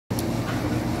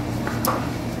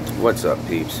What's up,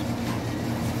 peeps?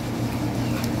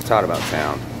 It's hot about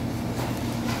town.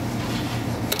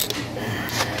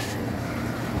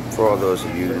 For all those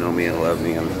of you who know me and love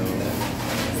me,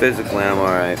 physically I'm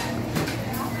alright.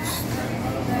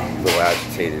 A little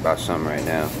agitated about something right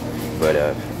now, but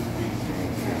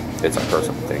it's a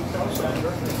personal thing, so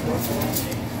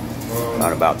I'm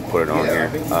not about to put it on here.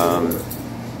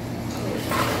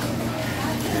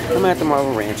 I'm at the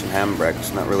Marvel Ranch and having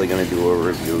breakfast. Not really going to do a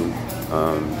review.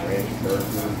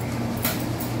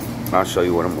 I'll show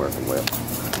you what I'm working with.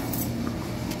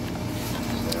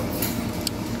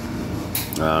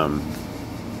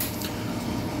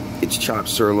 It's chopped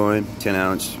sirloin, 10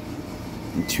 ounce,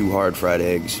 and 2 hard fried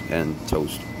eggs and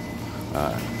toast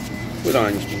with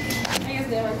orange juice.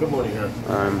 Good morning, huh?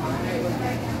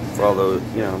 For all those,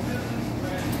 you know,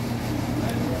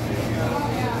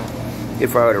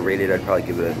 if I were to rate it, I'd probably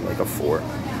give it like a 4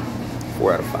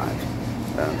 out of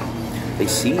 5. They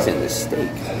season this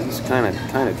steak. It's kind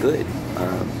of good.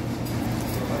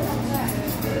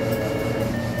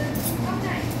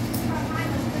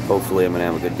 Hopefully, I'm gonna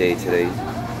have a good day today.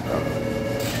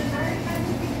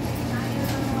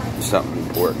 Something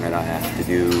important that I have to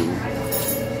do.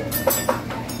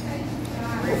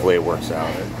 Hopefully, it works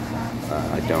out.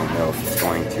 I don't know if it's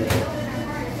going to,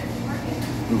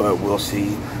 but we'll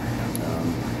see.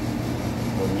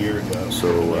 1 year ago. So,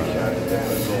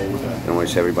 I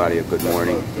wish everybody a good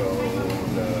morning.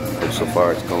 Hope so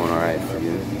far it's going alright for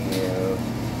you.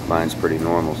 Mine's pretty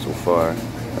normal so far.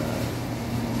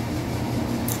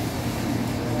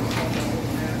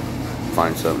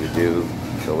 Find something to do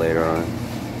until later on.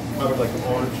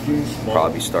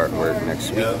 Probably start work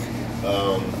next week.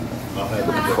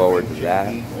 Looking forward to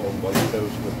that.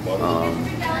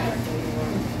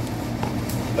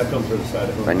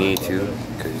 If I need to,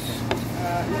 because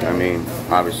I mean,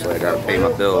 obviously I gotta pay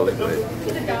my bills, but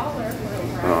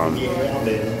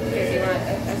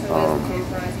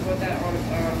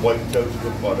white toast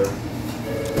with butter.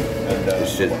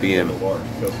 it's just being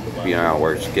out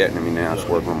where it's getting to me now. It's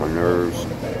working on my nerves.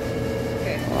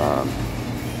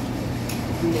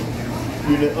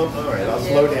 Alright, I'll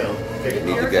slow down.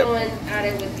 You're going at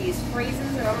it with these phrases,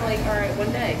 and I'm like, alright,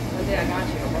 one day I got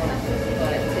you. I'm on it.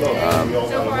 But today,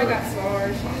 so far I got smaller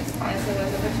shoes,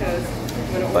 SOS of the toast.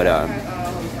 But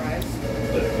home fries.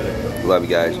 love you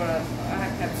guys.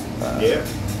 Yeah.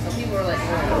 Some people are like,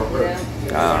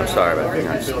 oh, I'm sorry about being a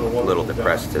little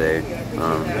depressed today.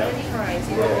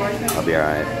 I'll be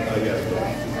alright.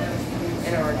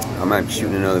 I might be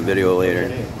shooting another video later.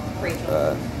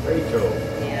 Rachel.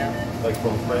 Yeah. Like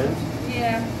from Friends?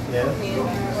 Yeah.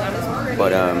 Yeah.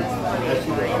 But I'm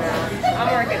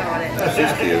working on it.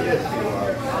 she's cute.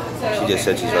 She just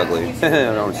said she's ugly.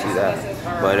 I don't see that.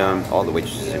 But all the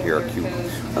waitresses here are cute.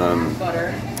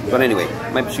 But anyway,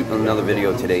 might be shooting another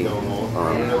video today.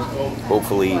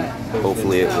 Hopefully it will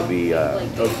be at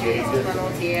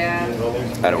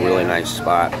a really nice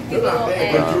spot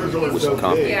with some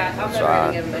company. So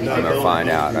I'm gonna find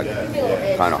out.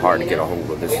 Kind of hard to get a hold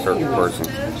of this certain person.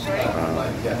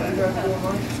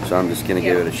 So I'm just gonna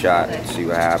give it a shot and see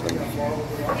what happens.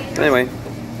 Anyway,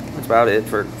 that's about it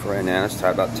for right now. It's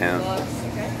time about town.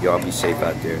 Y'all be safe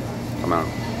out there. I'm out.